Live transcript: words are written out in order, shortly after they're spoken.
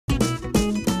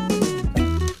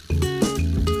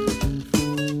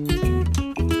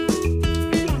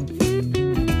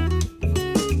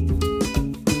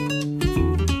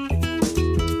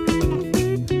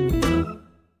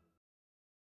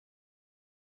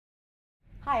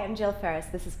Hi, I'm Jill Ferris.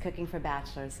 This is Cooking for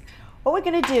Bachelors. What we're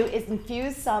going to do is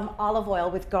infuse some olive oil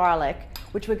with garlic,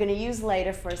 which we're going to use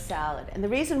later for a salad. And the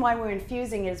reason why we're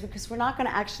infusing it is because we're not going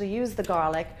to actually use the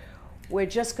garlic. We're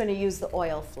just going to use the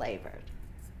oil flavor.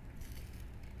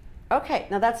 Okay,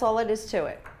 now that's all it is to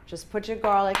it. Just put your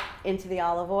garlic into the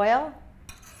olive oil,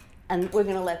 and we're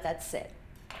going to let that sit.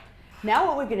 Now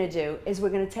what we're going to do is we're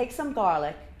going to take some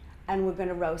garlic and we're going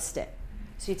to roast it.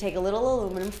 So you take a little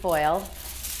aluminum foil,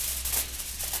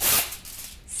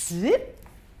 zip.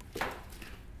 You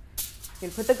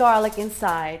can put the garlic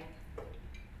inside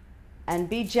and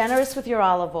be generous with your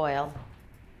olive oil.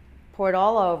 Pour it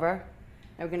all over.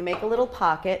 Now we're going to make a little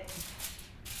pocket.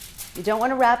 You don't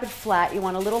want to wrap it flat. You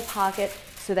want a little pocket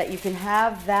so that you can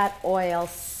have that oil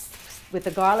with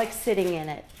the garlic sitting in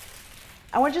it.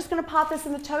 And we're just going to pop this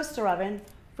in the toaster oven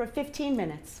for 15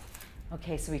 minutes.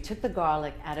 Okay, so we took the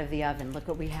garlic out of the oven. Look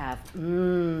what we have.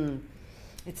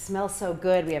 It smells so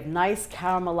good. We have nice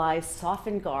caramelized,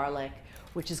 softened garlic,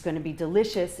 which is going to be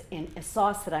delicious in a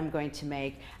sauce that I'm going to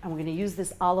make. And we're going to use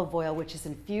this olive oil, which is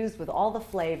infused with all the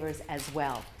flavors as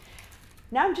well.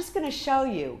 Now I'm just going to show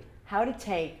you how to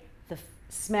take the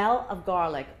smell of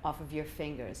garlic off of your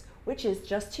fingers, which is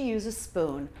just to use a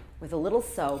spoon with a little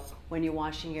soap when you're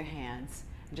washing your hands.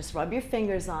 And just rub your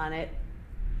fingers on it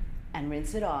and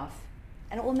rinse it off,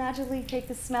 and it will magically take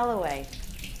the smell away.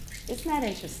 Isn't that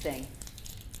interesting?